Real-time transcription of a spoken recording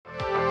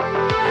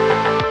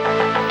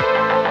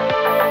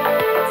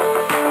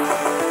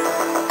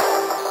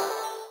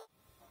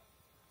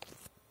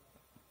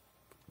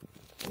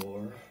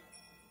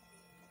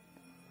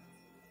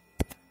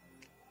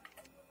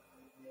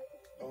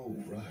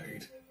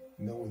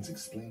one's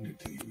explained it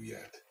to you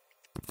yet.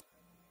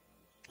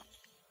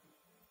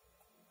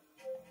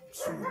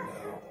 Soon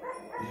now,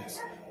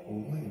 yes,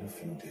 only in a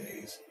few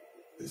days,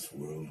 this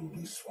world will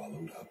be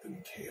swallowed up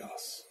in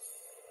chaos.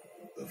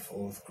 The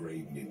Fourth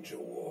Great Ninja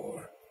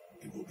War.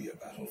 It will be a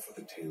battle for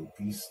the tailed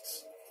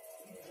beasts.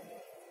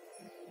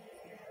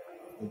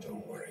 But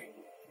don't worry,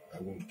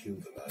 I won't kill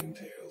the Nine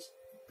Tails,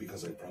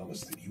 because I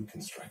promise that you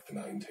can strike the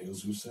Nine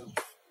Tails yourself.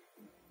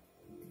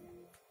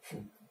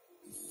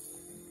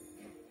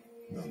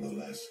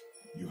 Nonetheless,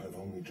 you have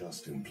only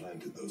just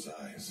implanted those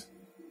eyes.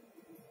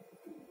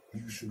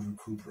 You should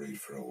recuperate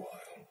for a while.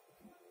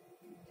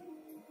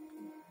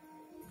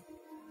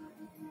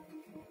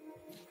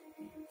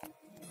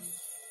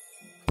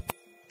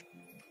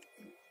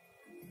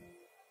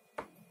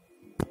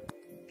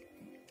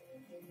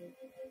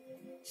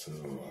 So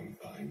I'm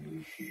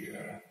finally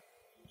here.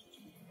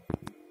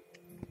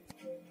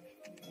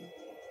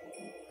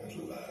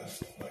 At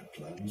last, my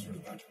plans are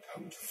about to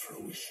come to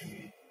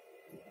fruition.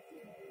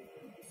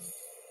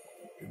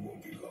 It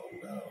won't be long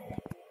now.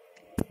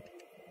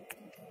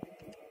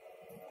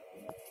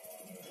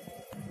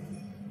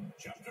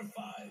 Chapter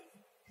 5,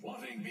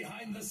 Plotting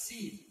Behind the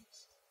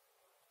Scenes.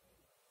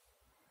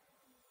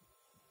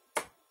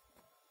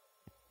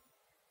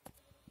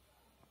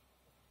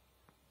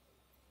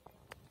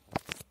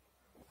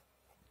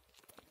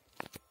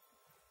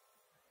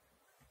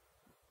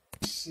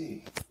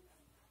 See,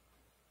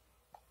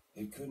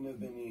 it couldn't have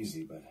been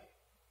easy, but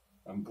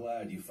I'm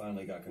glad you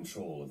finally got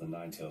control of the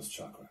Nine-Tails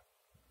chakra.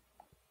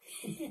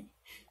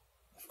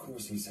 Of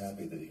course he's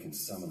happy that he can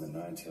summon the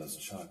Nine-Tails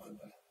chakra,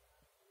 but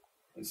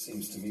it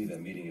seems to me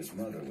that meeting his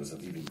mother was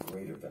of even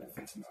greater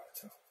benefit to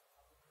Naruto.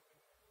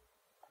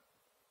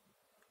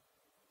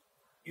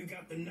 You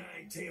got the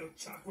Nine-Tailed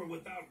chakra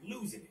without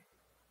losing it.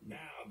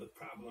 Now the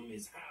problem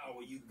is, how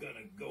are you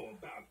gonna go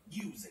about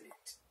using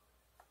it?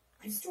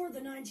 I stored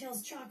the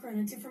Nine-Tails chakra in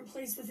a different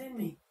place within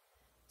me,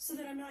 so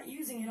that I'm not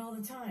using it all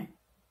the time.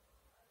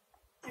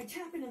 I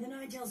tap into the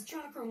Nine-Tails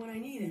chakra when I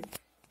need it,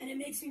 and it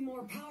makes me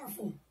more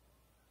powerful.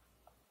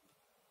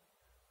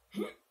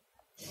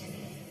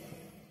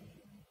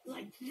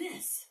 Like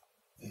this.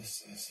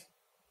 This is...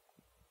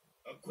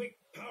 A quick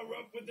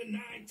power-up with the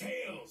Nine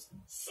Tails,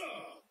 sir!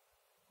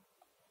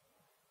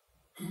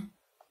 Huh?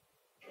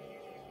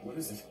 What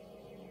is it?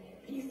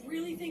 You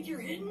really think you're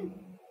hidden?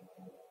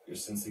 You're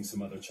sensing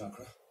some other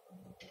chakra?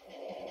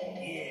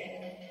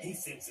 Yeah, he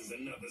senses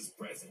another's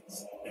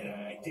presence. That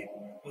I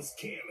was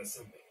careless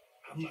of me.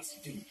 I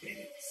must do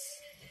penance.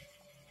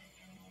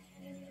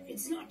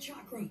 It's not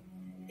chakra.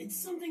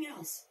 It's something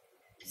else.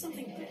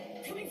 Something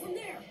coming from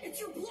there. It's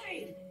your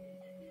blade.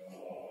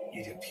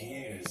 It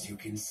appears you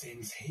can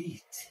sense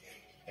hate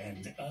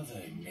and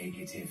other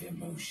negative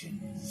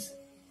emotions.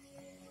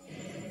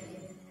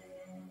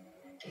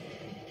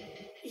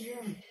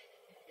 You're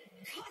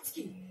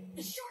Katsuki,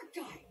 the shark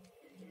guy.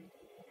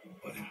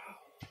 But how?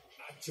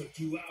 I took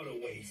you out a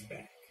ways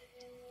back.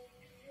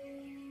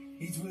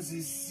 It was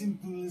as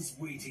simple as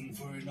waiting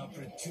for an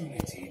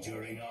opportunity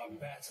during our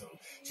battle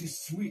to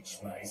switch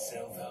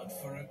myself out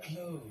for a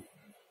clone.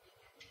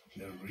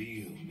 The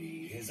real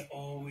me has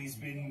always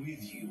been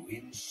with you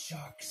in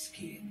shark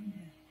skin.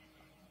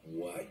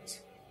 What?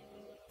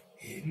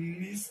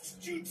 Hidden Mist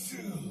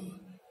Jutsu.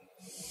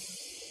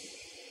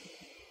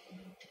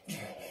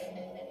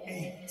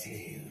 Eight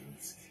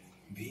Tails.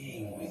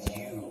 Being with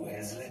you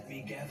has let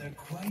me gather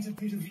quite a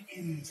bit of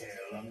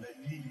intel on the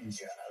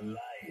Ninja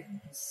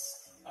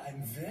Alliance.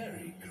 I'm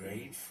very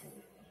grateful.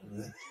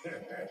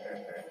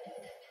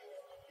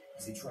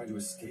 Is he trying to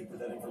escape with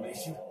that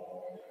information?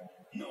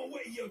 No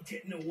way you're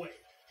getting away.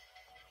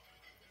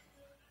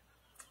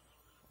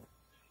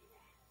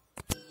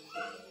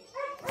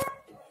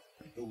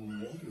 The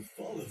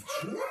waterfall of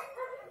truth?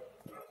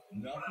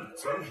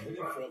 Naruto headed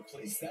for a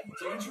place that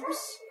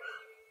dangerous?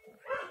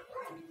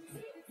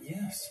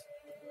 Yes.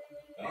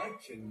 I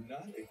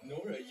cannot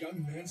ignore a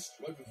young man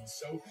struggling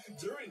so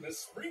during the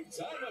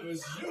springtime of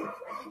his youth.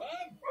 I'm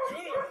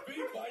gonna be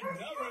by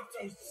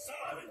Naruto's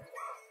side.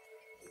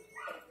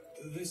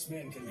 This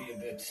man can be a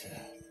bit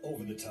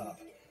over the top.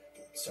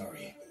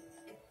 Sorry.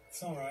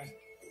 It's all right.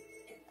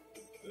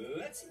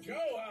 Let's go,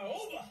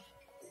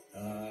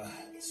 Aoba!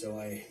 So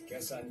I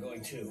guess I'm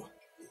going too.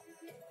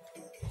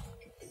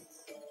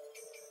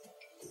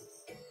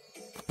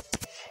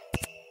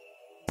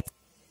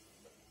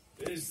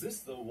 Is this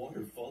the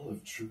waterfall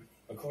of truth?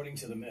 According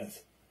to the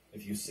myth,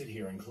 if you sit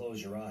here and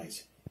close your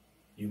eyes,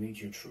 you meet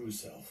your true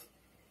self.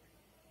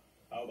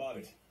 How about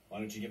it? Why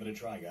don't you give it a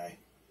try, guy?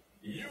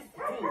 You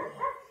fool!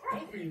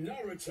 Helping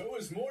Naruto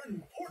is more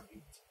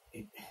important.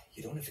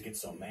 You don't have to get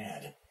so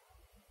mad.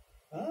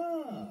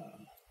 Ah.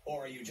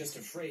 Or are you just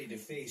afraid to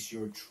face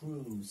your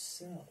true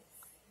self?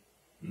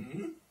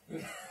 Hmm?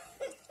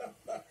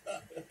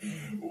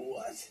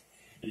 What?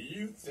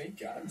 You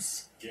think I'm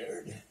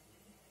scared?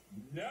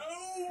 No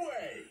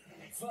way!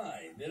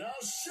 Fine, then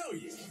I'll show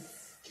you.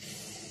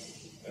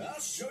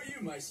 I'll show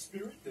you my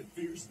spirit that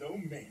fears no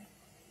man.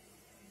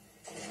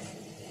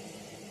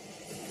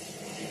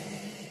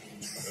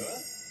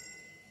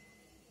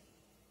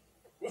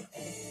 Huh?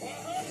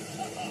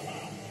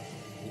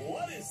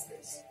 What is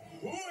this?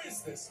 Who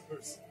is this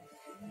person?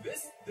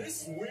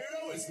 This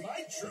weirdo is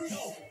my true.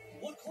 No!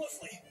 Look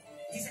closely!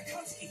 He's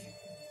Akatsuki!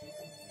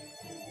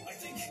 I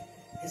think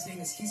his name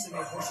is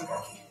Kisame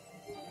Hoshigaki.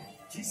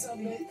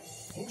 Kisame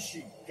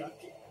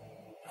Hoshigaki?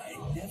 I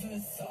never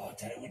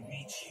thought I would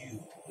meet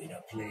you in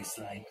a place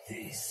like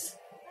this.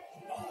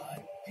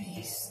 Odd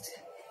beast.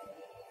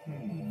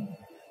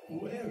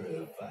 Where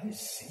have I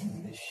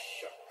seen this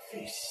shark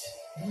face?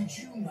 Would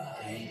you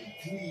mind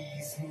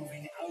please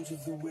moving out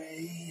of the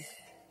way?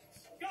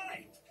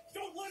 Guy!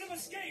 Don't let him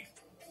escape!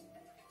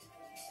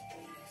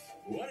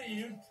 What are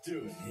you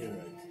doing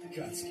here,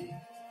 Akatsuki?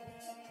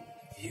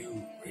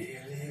 You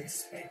really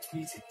expect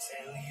me to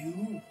tell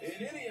you?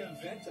 In any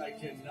event, I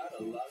cannot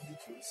allow you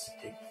to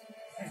escape.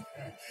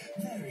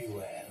 Very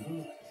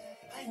well.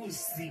 I was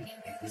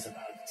thinking it was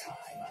about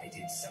time I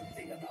did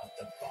something about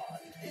the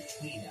bond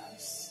between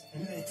us.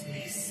 Let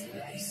me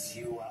slice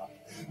you up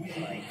with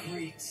my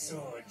great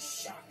sword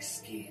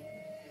Shockskin.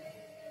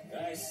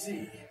 I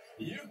see.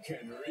 You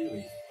can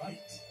really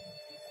fight.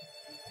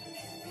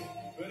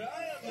 But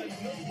I am a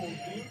noble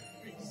blue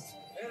beast,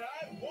 and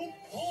I won't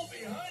fall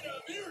behind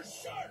a mere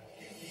shark.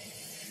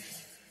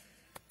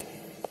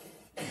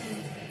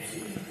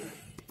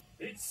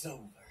 It's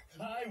over.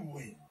 I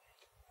win.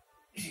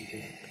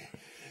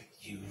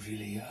 You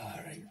really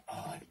are an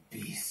odd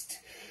beast.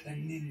 A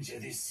ninja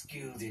this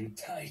skilled in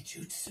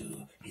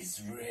taijutsu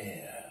is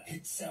rare.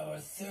 It's our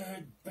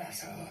third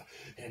battle,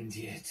 and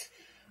yet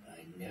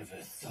I never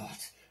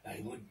thought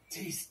I would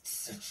taste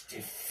such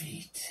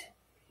defeat.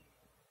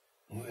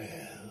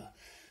 Well,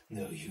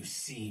 though you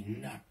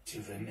seem not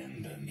to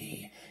remember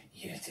me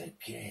yet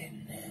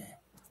again.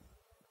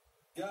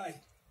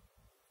 Guy,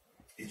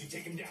 did you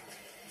take him down?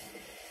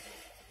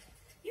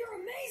 You're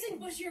amazing,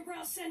 Bushy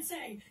Brow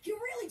Sensei! You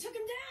really took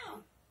him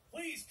down!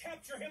 Please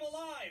capture him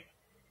alive!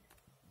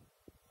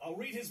 I'll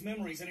read his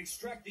memories and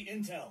extract the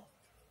intel.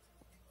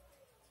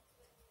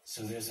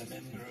 So there's a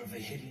member of the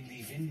Hidden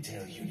Leaf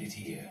Intel unit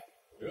here.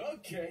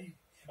 Okay,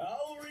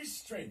 I'll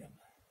restrain him.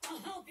 I'll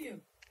help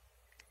you!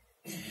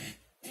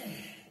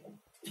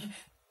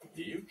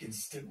 You can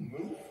still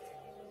move.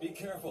 Be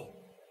careful.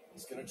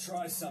 He's gonna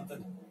try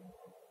something.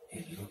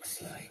 It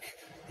looks like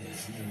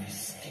there's no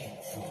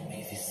escape for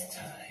me this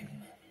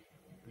time.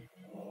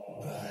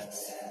 But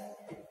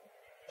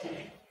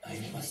I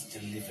must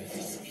deliver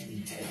this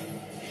intel.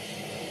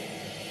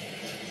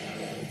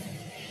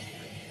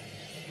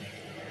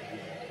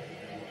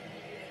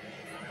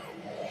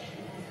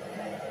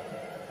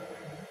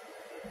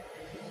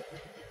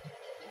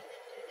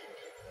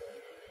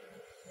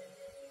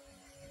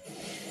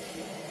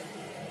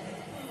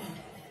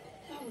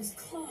 That was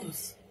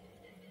close.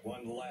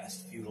 One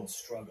last futile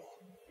struggle.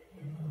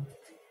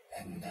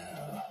 And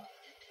now,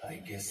 I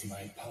guess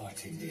my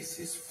part in this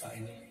is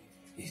finally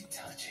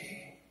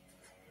Itachi.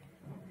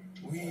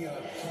 We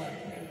are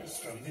partners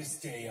from this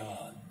day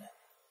on.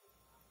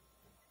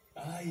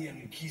 I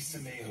am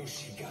Kisame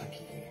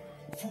Hoshigaki,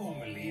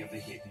 formerly of the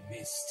Hidden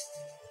Mist.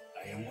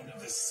 I am one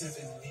of the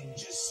 7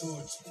 ninja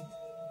swordsmen.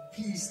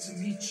 Pleased to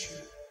meet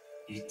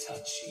you,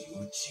 Itachi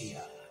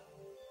Uchiha.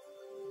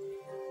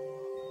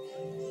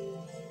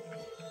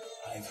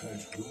 I've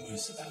heard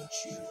rumors about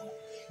you,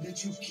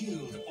 that you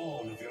killed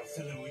all of your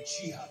fellow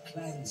Uchiha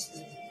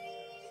clansmen.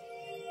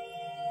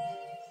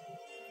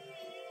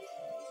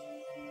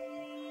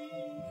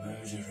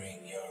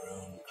 Murdering your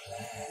own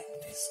clan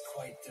is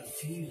quite the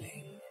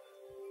feeling,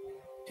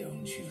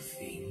 don't you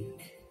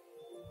think?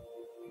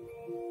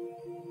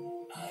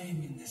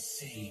 I'm in the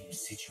same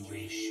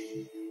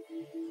situation.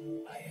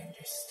 I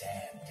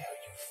understand how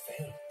you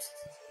felt,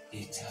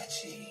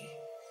 Itachi.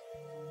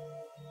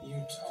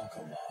 You talk a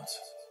lot.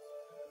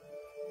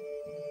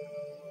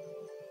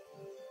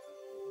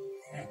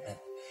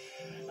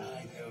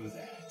 I know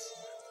that.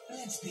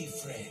 Let's be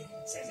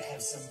friends and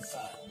have some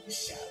fun,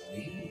 shall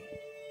we?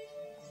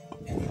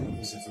 Anyone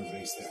who's ever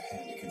raised their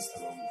hand against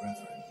their own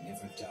brethren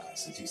never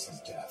dies a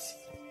decent death.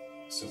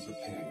 So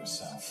prepare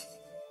yourself.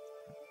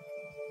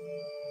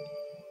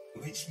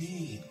 Which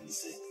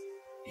means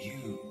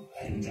you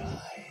and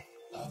I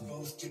are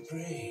both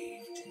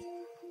depraved.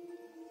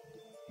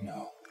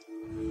 No.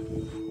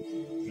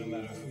 No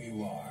matter who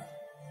you are,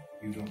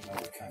 you don't know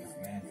what kind of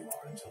man you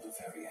are until the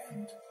very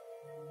end.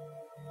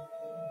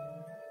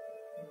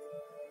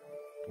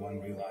 One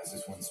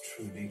realizes one's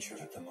true nature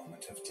at the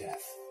moment of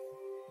death.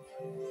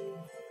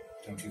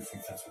 Don't you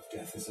think that's what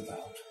death is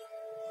about?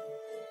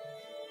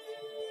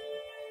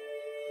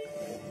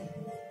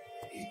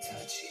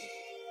 Itachi,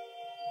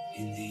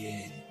 in the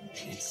end,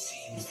 it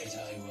seems that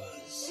I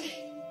was...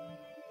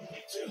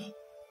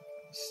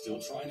 Still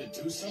trying to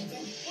do something?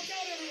 Look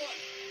out, everyone!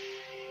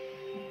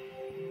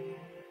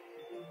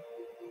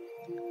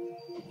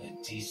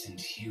 a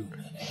decent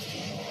human after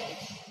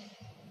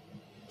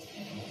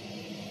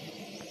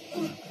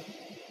all.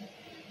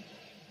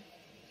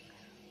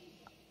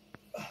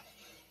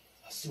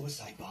 A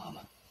suicide bomb.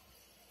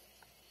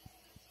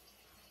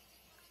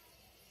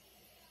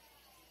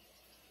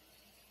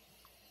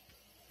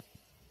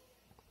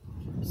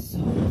 So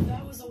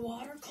was a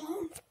water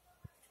clone?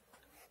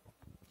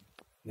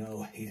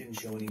 No, he didn't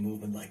show any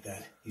movement like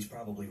that. He's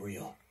probably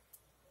real.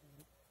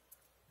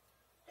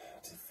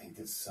 To think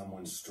that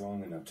someone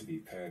strong enough to be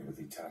paired with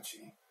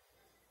Itachi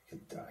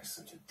could die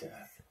such a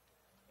death.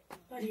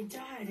 But he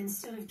died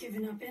instead of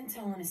giving up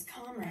intel on his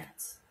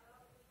comrades.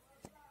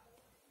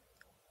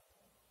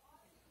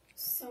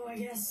 So I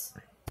guess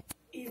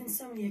even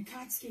some of the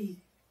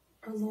Akatsuki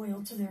are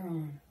loyal to their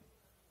own.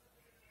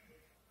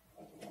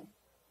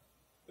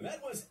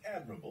 That was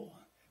admirable.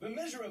 The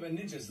measure of a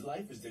ninja's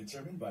life is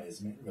determined by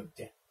his manner of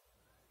death.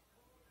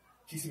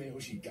 Kisame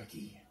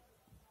Hoshigaki.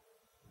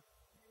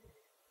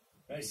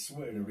 I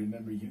swear to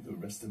remember you the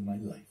rest of my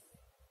life.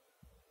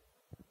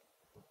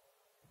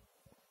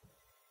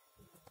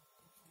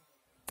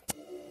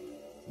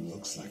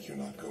 Looks like you're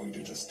not going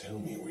to just tell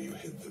me where you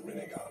hid the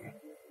Rinnegan.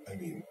 I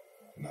mean,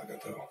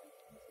 Nagato.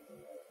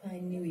 I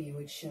knew you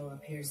would show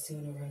up here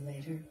sooner or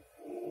later.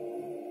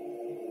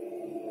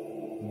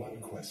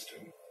 One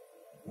question.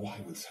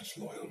 Why would such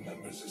loyal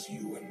members as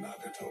you and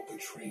Nagato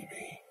betray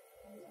me?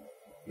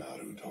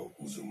 Naruto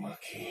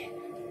Uzumaki,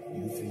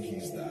 you think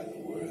he's that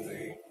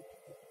worthy?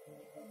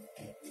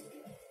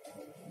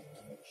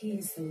 He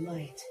is the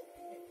light.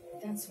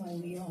 That's why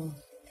we all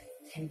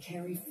can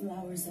carry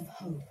flowers of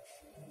hope.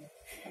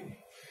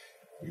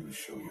 You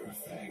show your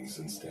fangs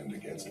and stand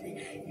against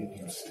me, yet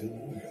you still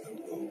wear the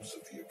robes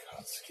of the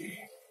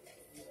Akatsuki.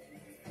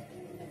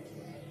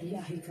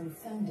 Yahiko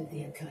founded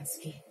the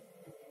Akatsuki.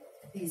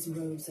 These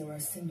robes are a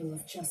symbol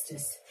of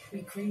justice.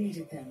 We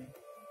created them.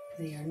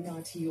 They are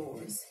not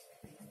yours.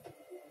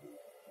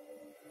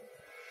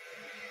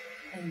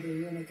 And the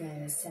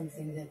Rinnegan is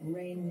something that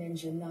Rain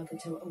Ninja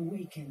Nagato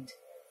awakened.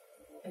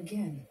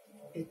 Again,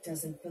 it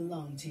doesn't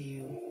belong to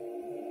you.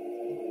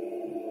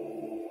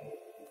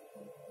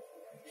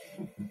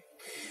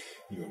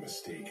 You're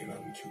mistaken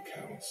on 2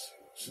 counts.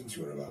 Since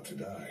you're about to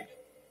die,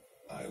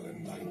 I'll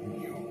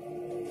enlighten you.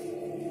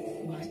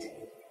 What?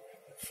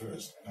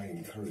 First, I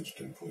encouraged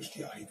and pushed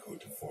Yahiko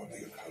to form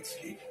the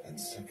Akatsuki, and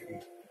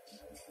second,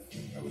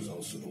 I was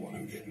also the one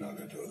who gave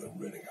Nagato the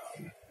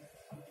Rinnegan.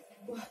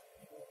 What?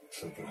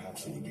 So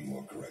perhaps it would be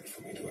more correct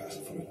for me to ask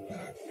for it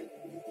back.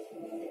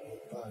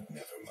 But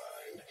never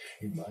mind.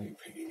 In my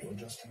opinion, you're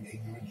just an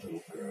ignorant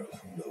little girl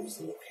who knows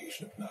the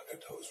location of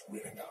Nagato's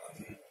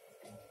Rinnegan.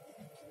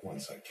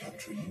 Once I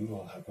capture you,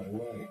 I'll have my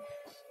way.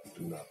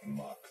 Do not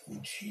mock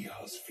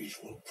Uchiha's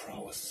visual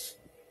prowess.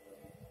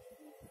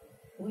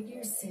 What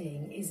you're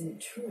saying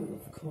isn't true,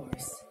 of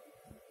course.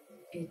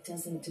 It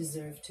doesn't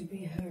deserve to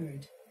be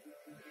heard.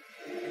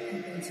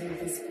 Up until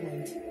this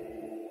point,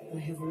 I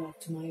have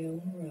walked my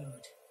own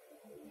road.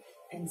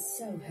 And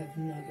so have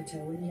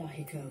Nagato and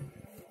Yahiko.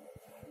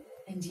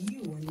 And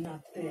you were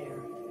not there.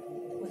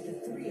 What the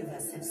 3 of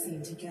us have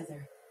seen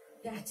together,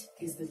 that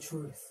is the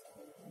truth.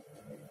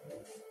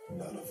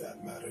 None of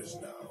that matters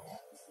now.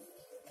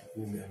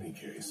 In any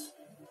case,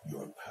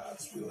 your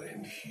paths will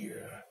end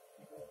here.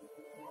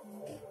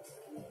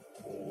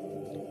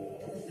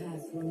 The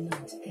path will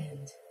not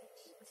end.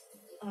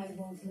 I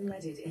won't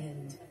let it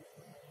end.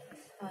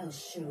 I'll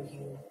show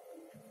you.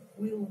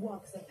 We'll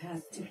walk the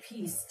path to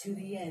peace to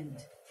the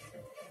end.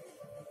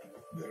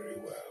 Very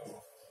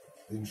well.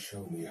 Then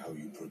show me how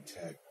you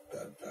protect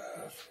that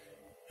path.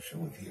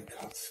 Show it the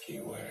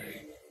Akatsuki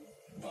way.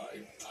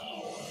 By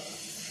power.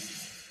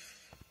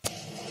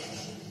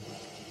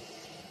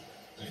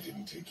 I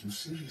didn't take you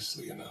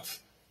seriously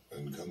enough.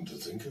 And come to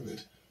think of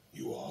it,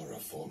 you are a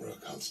former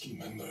Akatsuki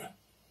member.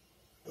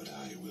 But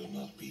I will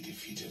not be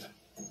defeated.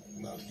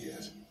 Not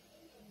yet.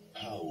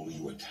 How will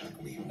you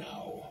attack me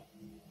now?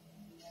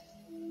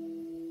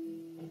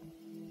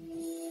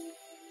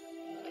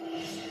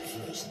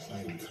 First,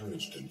 I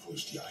encouraged and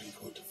pushed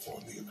Yahiko to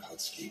form the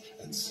Akatsuki,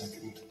 and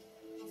second,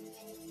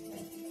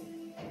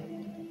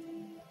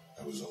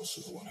 I was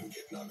also the one who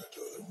gave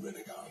Nagato the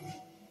Rinnegan.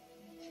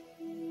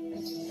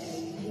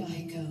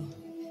 Yahiko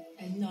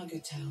and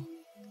Nagato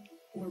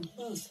were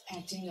both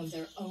acting of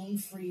their own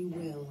free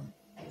will.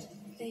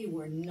 They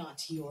were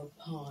not your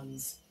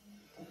pawns.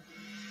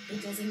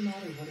 It doesn't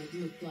matter what it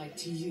looked like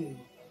to you.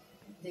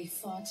 They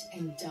fought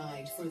and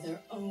died for their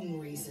own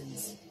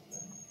reasons.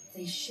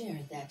 They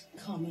shared that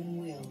common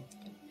will,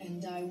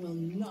 and I will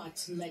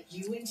not let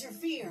you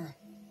interfere.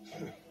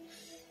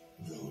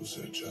 Those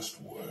are just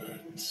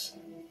words.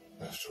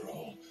 After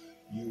all,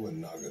 you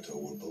and Nagato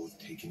were both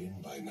taken in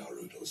by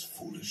Naruto's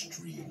foolish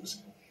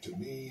dreams. To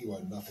me, you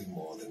are nothing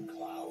more than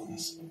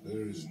clowns.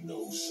 There is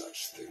no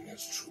such thing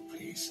as true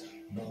peace,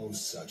 no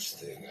such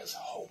thing as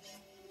hope.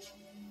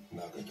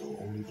 Nagato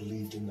only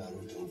believed in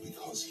Naruto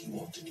because he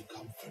wanted to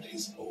comfort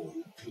his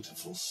own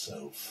pitiful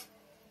self.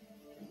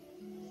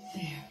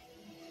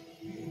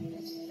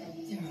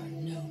 There are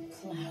no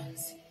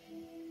clowns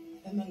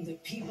among the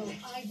people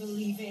I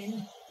believe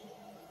in.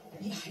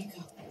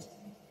 Yahiko,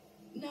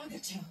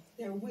 Nagato,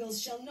 their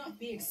wills shall not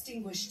be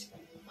extinguished.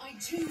 I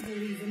too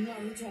believe in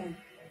Naruto,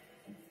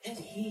 and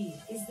he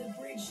is the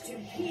bridge to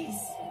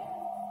peace.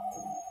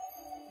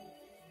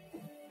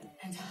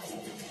 And I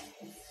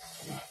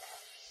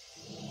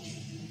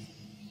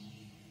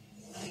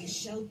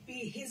shall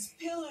be his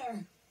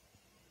pillar.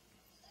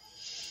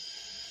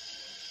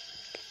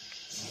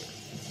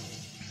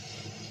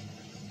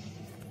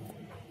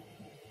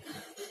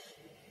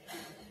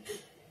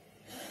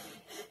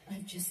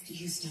 I've just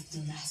used up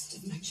the last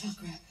of my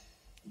chakra,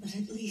 but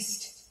at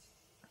least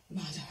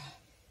Madara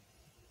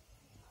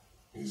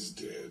is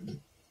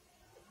dead.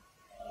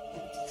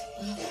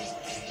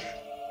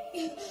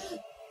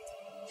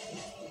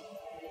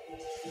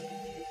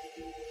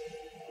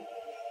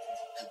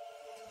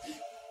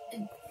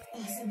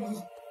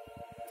 Impossible.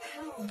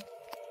 How?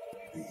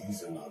 The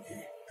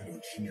Izanagi and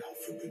Uchiha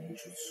Forbidden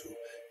Jutsu,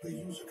 they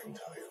use a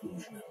Kentai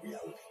illusion and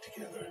reality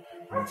together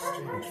in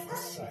exchange for the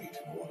sight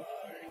in one eye.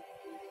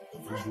 A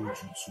visual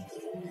jutsu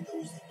that only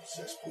those that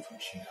possess both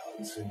Uchiha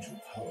and Senju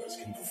powers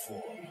can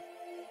perform.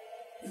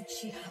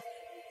 Uchiha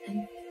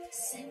and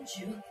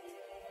Senju.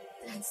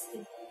 That's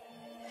the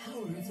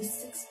power of the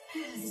six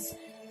paths.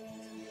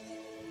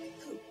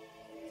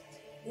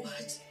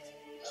 What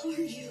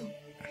are you?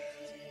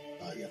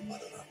 I am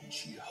Madara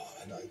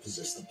Uchiha, and I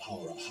possess the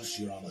power of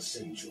Hashirama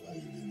Senju. I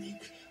am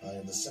unique. I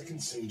am the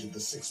second sage of the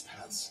six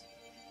paths.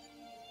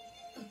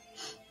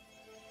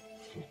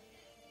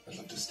 I'd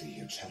love to stay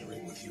here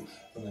chattering with you,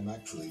 but I'm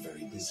actually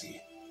very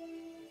busy.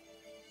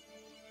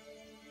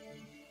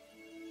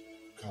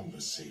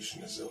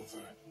 Conversation is over.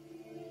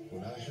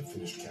 When I have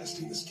finished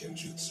casting this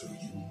genjutsu,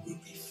 you will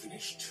be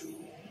finished too.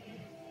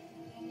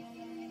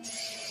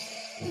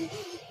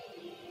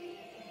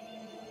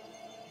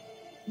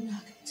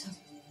 Nagato.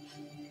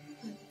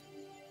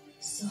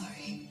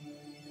 Sorry.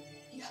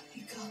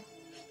 Yamiko.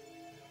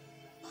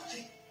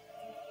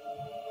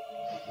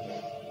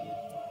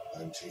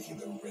 I'm taking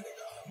the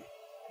Rinnegan.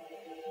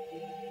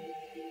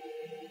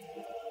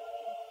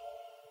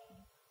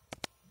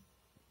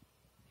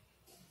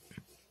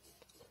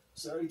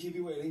 Sorry to keep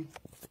you waiting.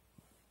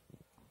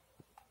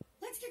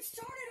 Let's get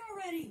started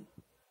already.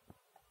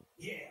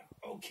 Yeah,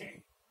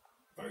 okay.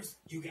 First,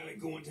 you gotta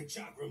go into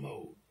chakra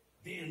mode.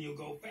 Then you'll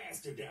go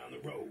faster down the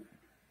road.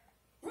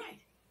 Right.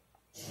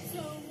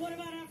 So what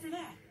about after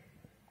that?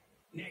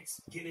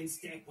 Next, get in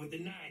step with the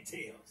Nine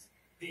Tails.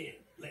 Then,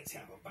 let's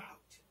have a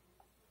bout.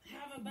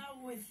 Have a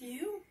bout with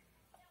you?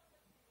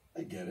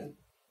 I get it.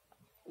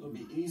 It'll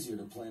be easier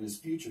to plan his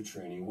future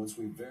training once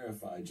we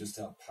verify just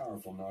how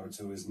powerful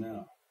Naruto is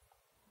now.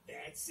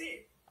 That's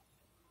it.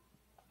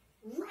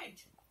 Right.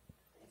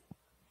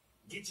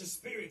 Get your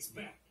spirits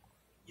back.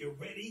 You're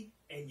ready,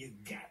 and you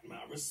got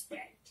my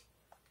respect.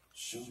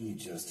 Show me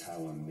just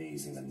how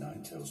amazing the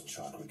Nine Tails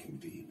chakra can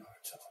be,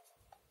 Naruto.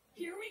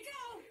 Here we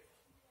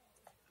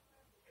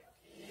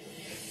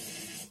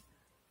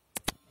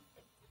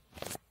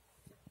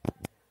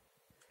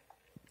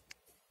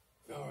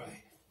go. All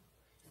right.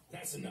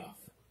 That's enough.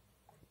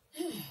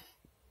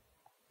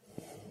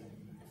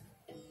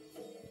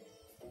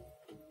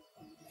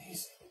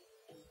 Amazing.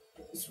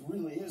 This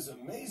really is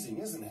amazing,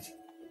 isn't it?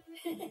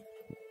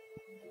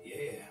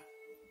 Yeah,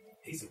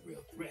 he's a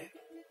real threat.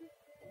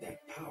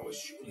 That power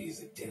surely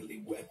is a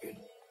deadly weapon.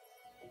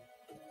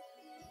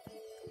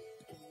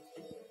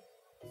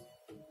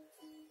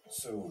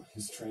 So,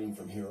 his training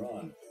from here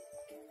on.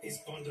 His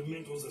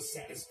fundamentals are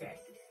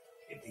satisfactory.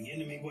 If the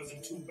enemy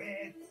wasn't too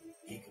bad,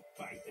 he could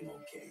fight them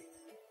okay.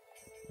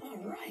 All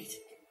right.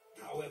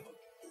 However,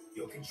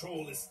 your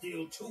control is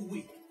still too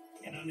weak.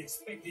 An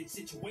unexpected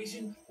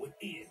situation would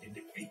end in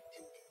defeat.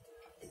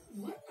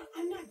 What?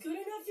 I'm not good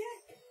enough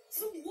yet?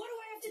 So what do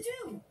I have to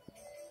do?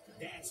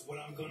 That's what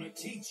I'm gonna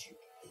teach you.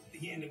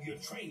 The end of your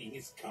training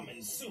is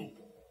coming soon.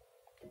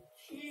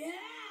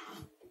 Yeah!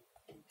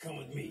 Come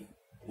with me.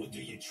 We'll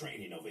do your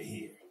training over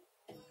here.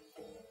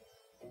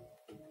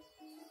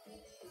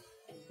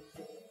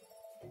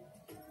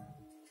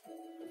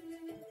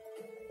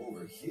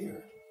 Over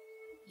here?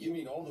 You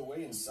mean all the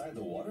way inside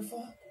the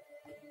waterfall?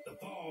 The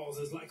falls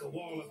is like a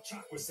wall of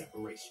chakra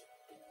separation.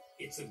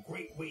 It's a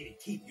great way to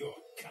keep your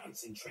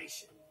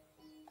concentration.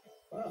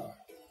 Wow,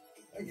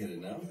 I get it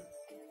now.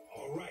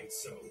 All right,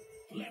 so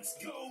let's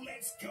go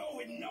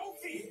with no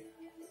fear.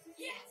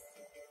 Yes!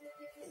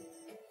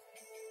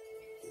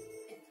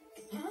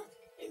 Huh?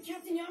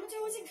 Captain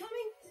Yamato isn't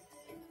coming?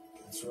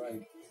 That's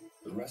right.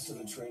 The rest of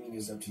the training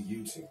is up to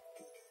you two.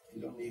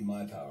 You don't need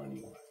my power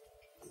anymore.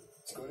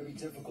 It's going to be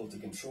difficult to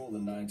control the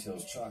Nine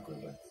Tails chakra,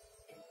 but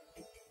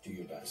do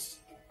your best.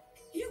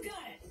 You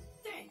got it.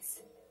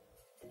 Thanks.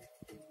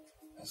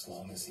 As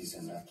long as he's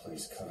in that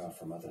place cut off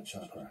from other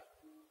chakra,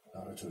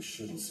 Naruto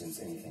shouldn't sense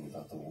anything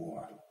about the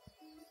war.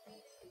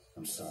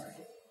 I'm sorry.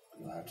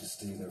 You'll have to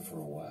stay there for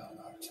a while,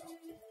 Naruto.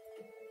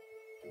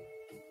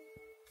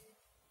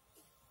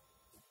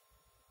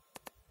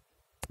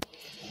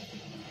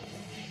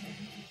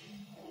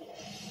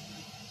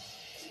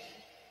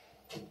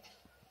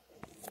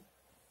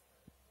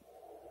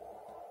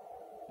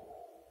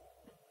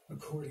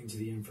 According to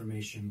the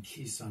information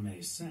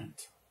Kisame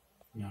sent,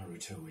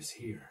 Naruto is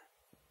here.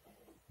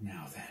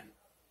 Now then.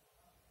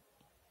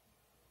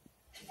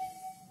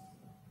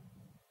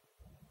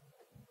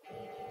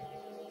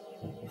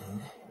 Huh?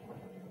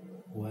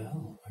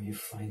 Well, are you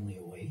finally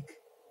awake?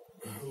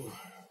 Who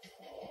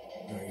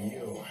are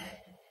you?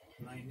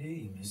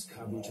 name is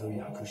Kabuto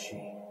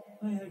Yakushi.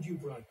 I had you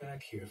brought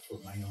back here for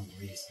my own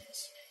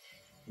reasons.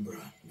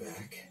 Brought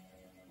back?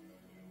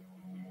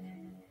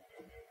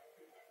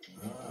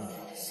 Ah,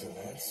 so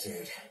that's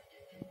it.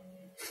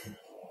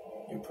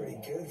 You're pretty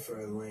good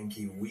for a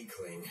lanky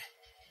weakling.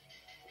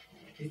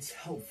 It's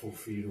helpful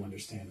for you to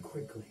understand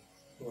quickly.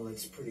 Well,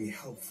 it's pretty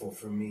helpful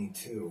for me,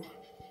 too.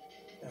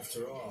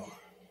 After all,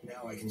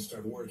 now I can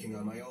start working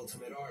on my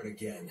ultimate art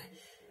again,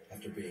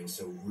 after being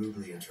so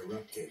rudely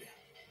interrupted.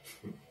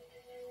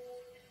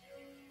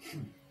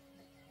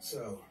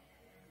 So,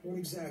 what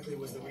exactly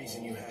was the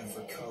reason you had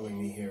for calling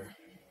me here?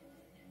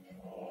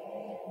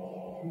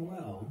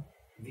 Well,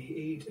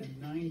 the 8 and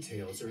 9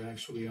 tails are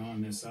actually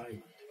on this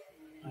island.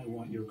 I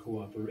want your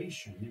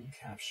cooperation in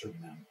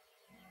capturing them.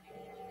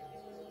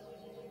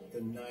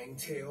 The 9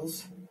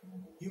 tails?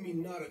 You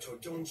mean Naruto,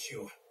 don't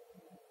you?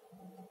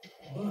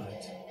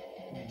 But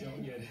we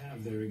don't yet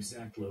have their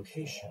exact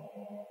location,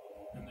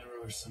 and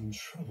there are some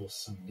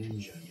troublesome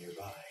ninja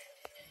nearby.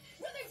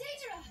 Brother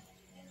Deidara!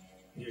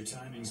 Your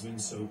timing's been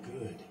so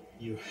good,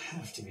 you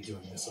have to be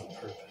doing this on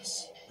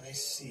purpose. I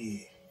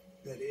see.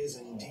 That is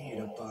indeed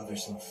a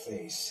bothersome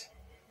face.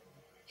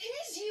 It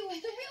is you, the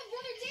real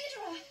Brother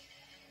Deidara!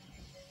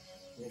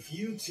 If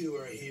you two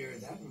are here,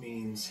 that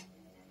means...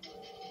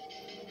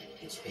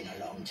 It's been a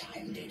long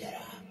time,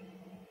 Deidara.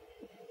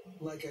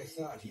 Like I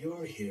thought,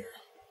 you're here.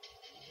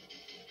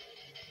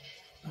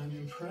 I'm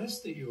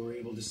impressed that you were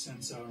able to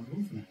sense our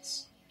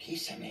movements.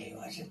 Kisame,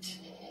 was it?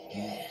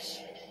 Yes.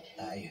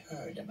 I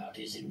heard about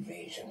his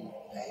invasion.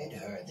 I had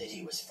heard that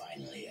he was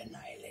finally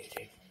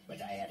annihilated,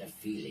 but I had a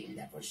feeling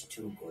that was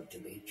too good to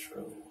be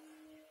true.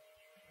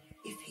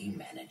 If he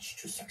managed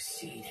to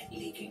succeed at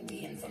leaking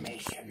the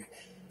information,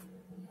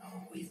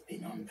 we've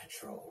been on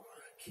patrol,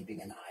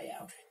 keeping an eye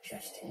out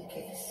just in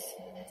case.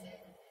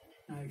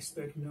 I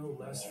expect no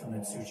less from the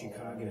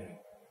Tsuchikage.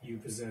 You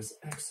possess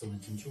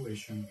excellent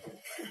intuition.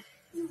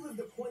 You lived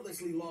a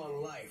pointlessly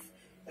long life.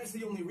 That's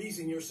the only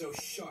reason you're so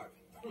sharp.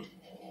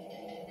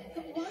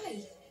 But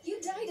why?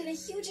 You died in a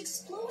huge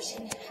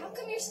explosion. How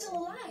come you're still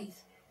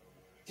alive?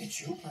 Did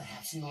you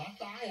perhaps not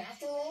die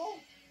after all?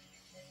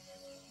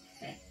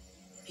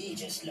 He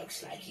just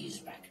looks like he's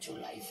back to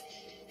life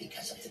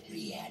because of the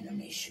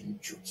reanimation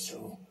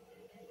jutsu.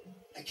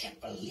 I can't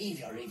believe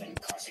you're even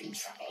causing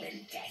trouble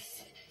in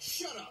death.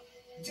 Shut up!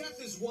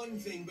 Death is one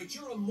thing, but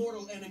you're a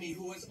mortal enemy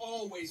who has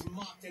always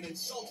mocked and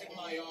insulted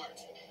my art.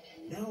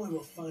 Now I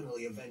will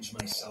finally avenge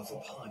myself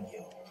upon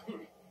you.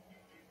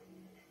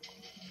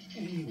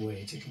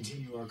 Anyway, to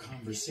continue our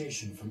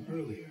conversation from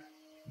earlier,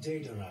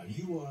 Deidara,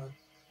 you are...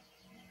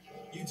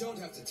 You don't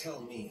have to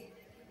tell me.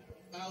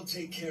 I'll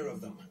take care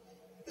of them.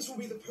 This will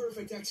be the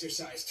perfect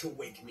exercise to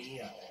wake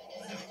me up.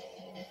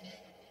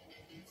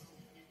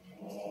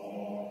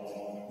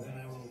 Then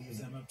I will leave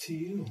them up to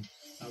you.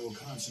 I will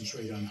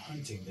concentrate on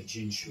hunting the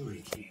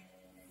Jinchuriki.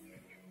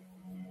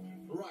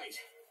 Right,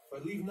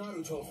 but leave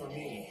Naruto for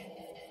me.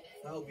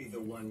 I'll be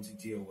the one to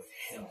deal with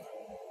him.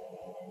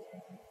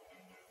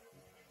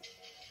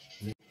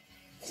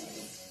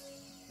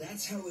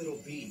 That's how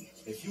it'll be.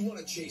 If you want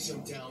to chase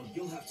him down,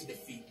 you'll have to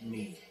defeat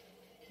me.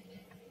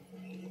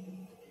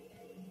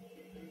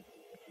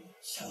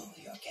 So,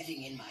 you're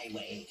getting in my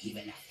way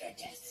even after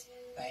death.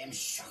 I am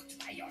shocked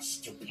by your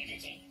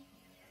stupidity.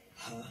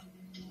 Huh?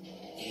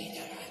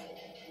 Deidara,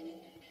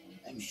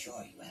 I'm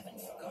sure you haven't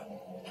forgotten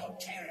how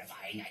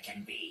terrifying I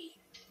can be.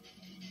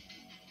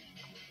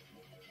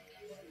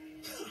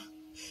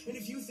 And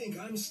if you think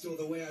I'm still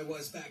the way I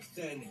was back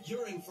then,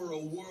 you're in for a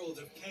world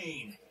of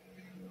pain.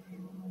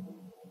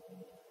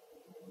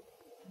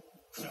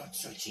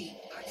 Kurotsuchi,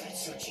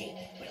 Akatsuchi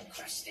will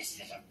crush this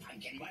little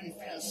punk in one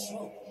fell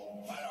swoop.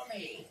 Follow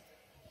me.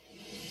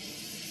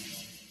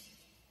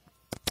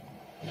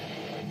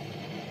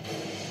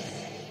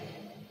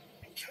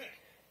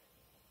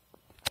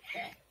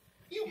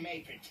 You may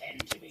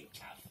pretend to be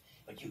tough,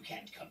 but you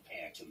can't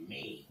compare to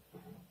me.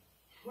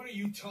 What are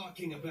you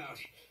talking about?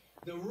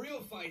 The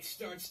real fight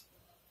starts...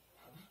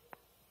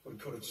 Where'd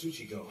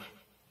Kurotsuchi go?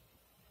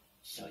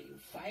 So you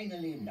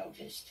finally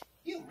noticed.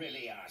 You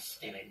really are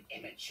still an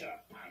immature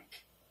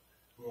punk.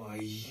 Why,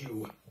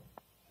 you...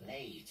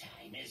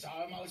 Playtime is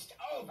almost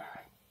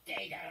over,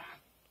 Deidara.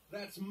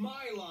 That's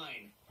my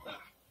line! Ha!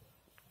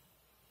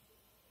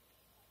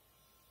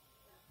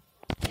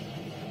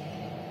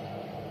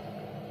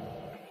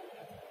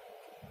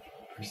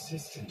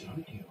 Persistent,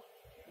 aren't you?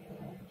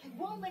 I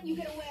won't let you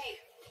get away.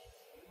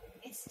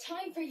 It's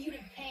time for you to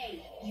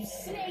pay, you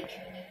snake.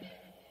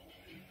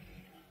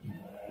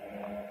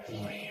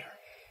 Where?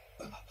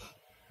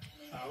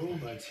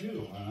 Aoba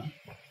too, huh?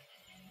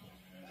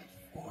 That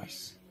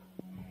voice.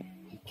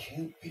 It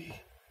can't be.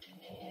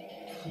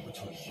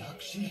 Kabuto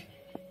Yakushi?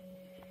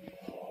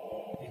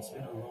 It's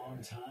been a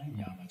long time,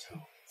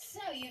 Yamato.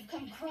 So you've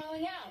come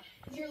crawling out.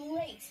 You're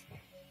late.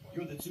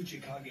 You're the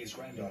Tsuchikage's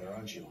granddaughter,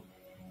 aren't you?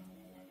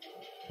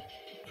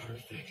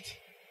 Perfect.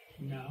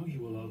 Now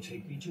you will all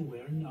take me to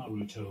where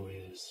Naruto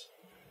is.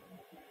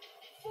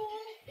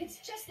 Fool, it's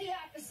just the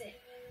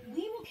opposite.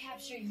 We will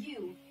capture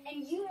you,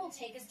 and you will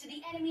take us to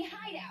the enemy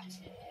hideout.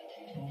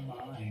 Oh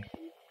my.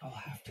 I'll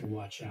have to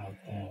watch out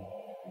then.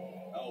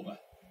 Elba,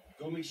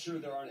 go make sure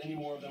there aren't any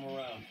more of them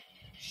around.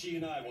 She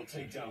and I will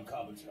take down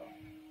Kabuto.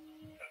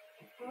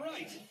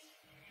 Right!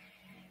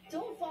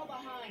 Don't fall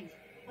behind.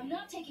 I'm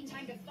not taking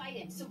time to fight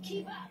him, so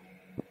keep up.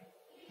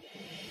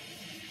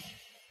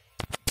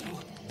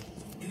 Oh,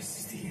 this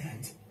is the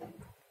end.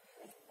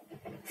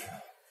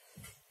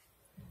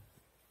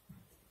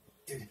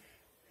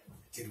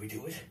 Did we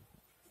do it?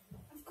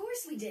 Of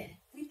course we did.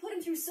 We put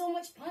him through so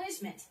much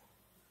punishment.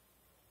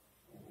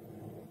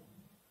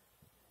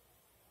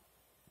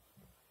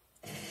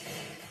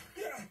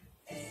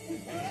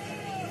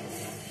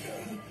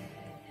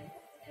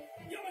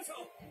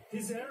 Yamato!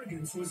 His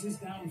arrogance was his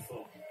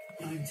downfall.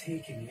 I'm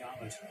taking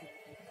Yamato.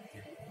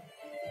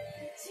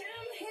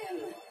 Damn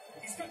him!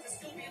 He's got to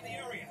still be in the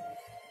area.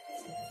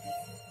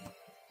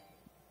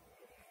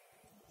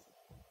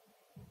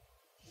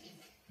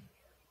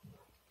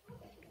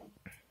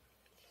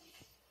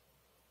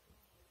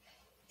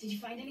 Did you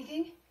find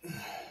anything?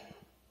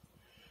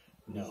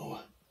 No.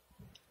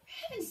 For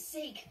heaven's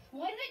sake,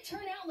 why did it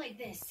turn out like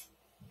this?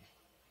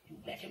 You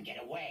let him get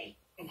away.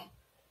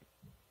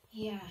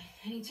 Yeah,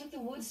 and he took the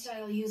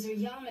wood-style user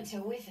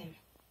Yamato with him.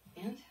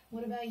 And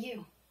what about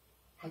you?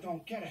 I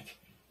don't get it.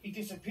 He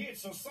disappeared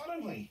so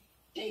suddenly.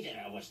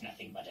 Deidara was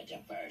nothing but a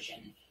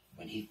diversion.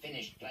 When he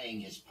finished playing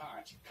his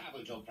part,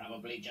 Kabuto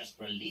probably just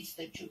released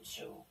the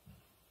jutsu.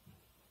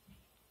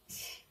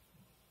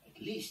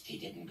 At least he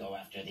didn't go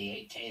after the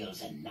 8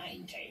 Tails and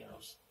 9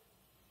 Tails.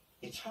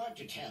 It's hard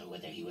to tell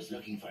whether he was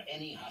looking for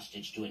any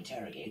hostage to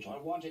interrogate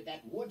or wanted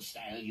that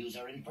wood-style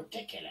user in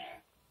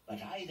particular.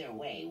 But either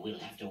way, we'll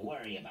have to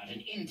worry about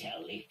an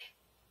intel leak.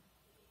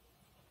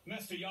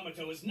 Master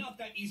Yamato is not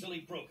that easily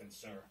broken,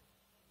 sir.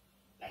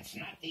 That's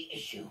not the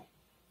issue.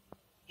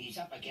 He's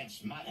up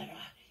against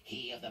Madara,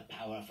 he of the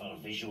powerful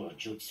visual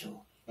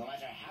jutsu. No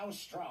matter how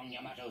strong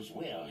Yamato's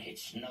will,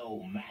 it's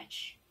no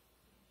match.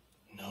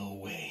 No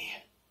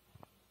way.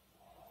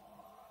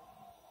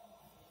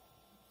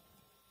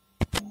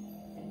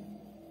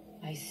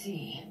 I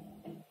see.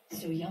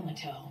 So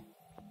Yamato.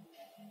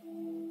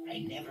 I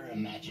never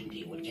imagined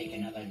he would take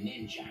another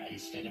ninja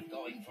instead of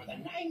going for the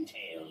 9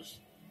 Tails.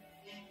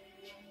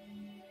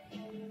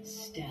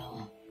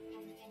 Still,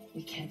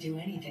 we can't do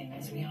anything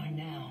as we are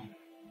now.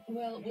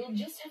 Well, we'll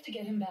just have to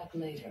get him back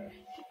later.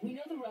 We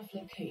know the rough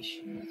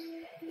location.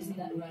 Isn't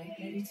that right,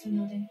 Lady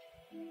Tsunade?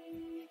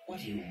 What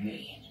do you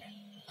mean?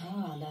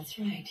 Ah, that's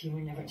right. You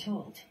were never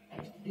told.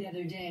 The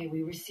other day,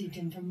 we received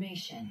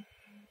information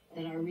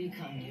that our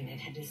recon unit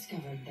had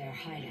discovered their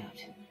hideout.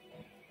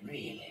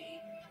 Really?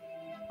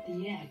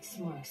 The X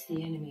marks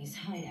the enemy's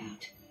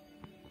hideout.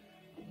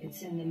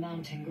 It's in the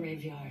mountain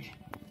graveyard.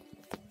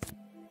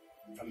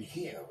 From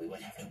here, we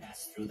would have to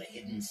pass through the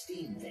Hidden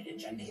Steam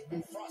Village and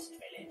Hidden Frost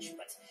Village,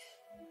 but...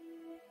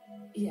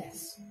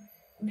 Yes.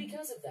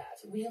 Because of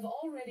that, we have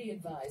already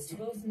advised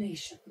both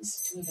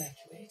nations to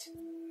evacuate.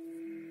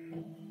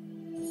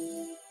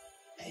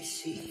 I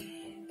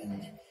see.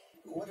 And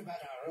what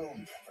about our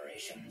own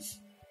preparations?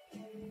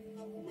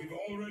 We've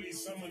already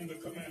summoned the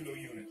commando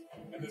unit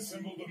and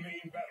assembled the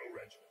main battle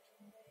regiment.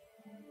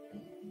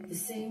 The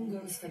same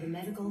goes for the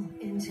medical,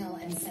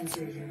 intel, and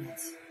sensory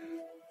units.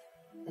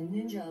 The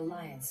Ninja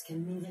Alliance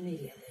can move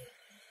immediately.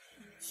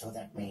 So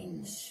that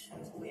means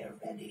we're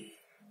ready.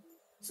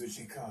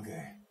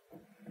 Tsuchikage,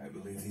 I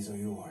believe these are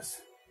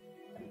yours.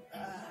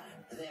 Ah,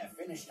 they're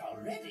finished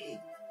already?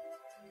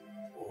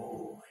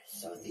 Oh,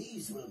 so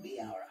these will be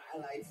our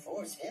Allied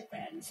Force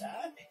headbands,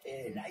 huh?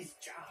 Nice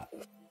job.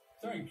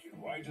 Thank you,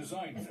 I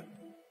designed them.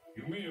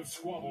 You may have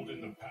squabbled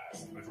in the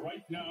past, but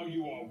right now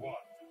you are one.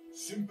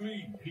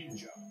 Simply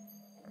Ninja.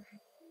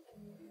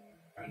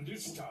 And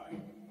this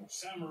time,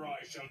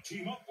 Samurai shall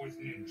team up with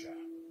Ninja.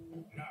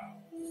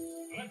 Now,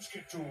 let's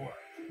get to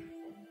work.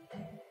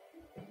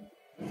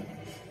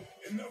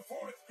 In the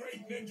 4th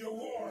Great Ninja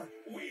War,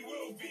 we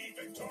will be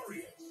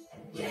victorious.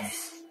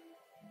 Yes.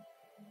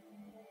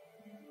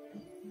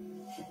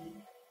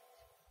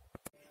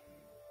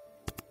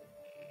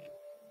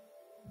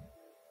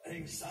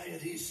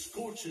 Anxiety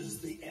scorches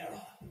the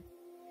era.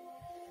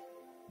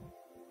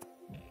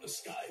 The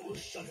sky will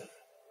shudder.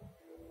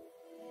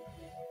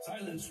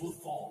 Silence will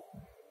fall.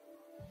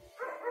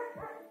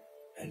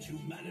 And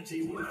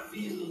humanity will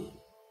feel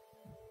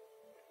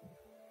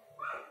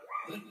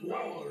that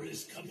war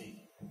is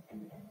coming.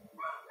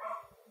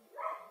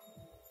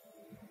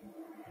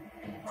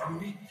 To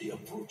meet the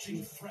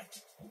approaching threat,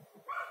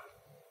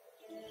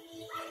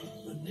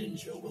 the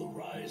ninja will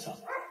rise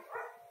up.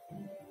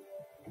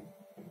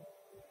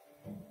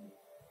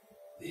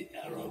 The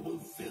era will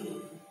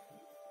fill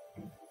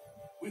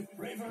with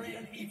bravery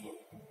and evil.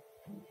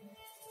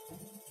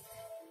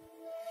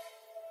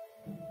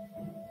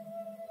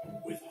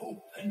 With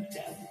hope and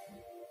death.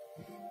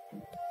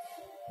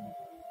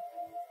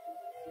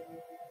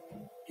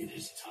 It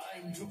is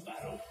time to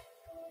battle.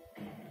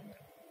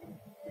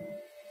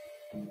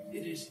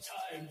 It is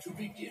time to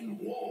begin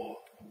war.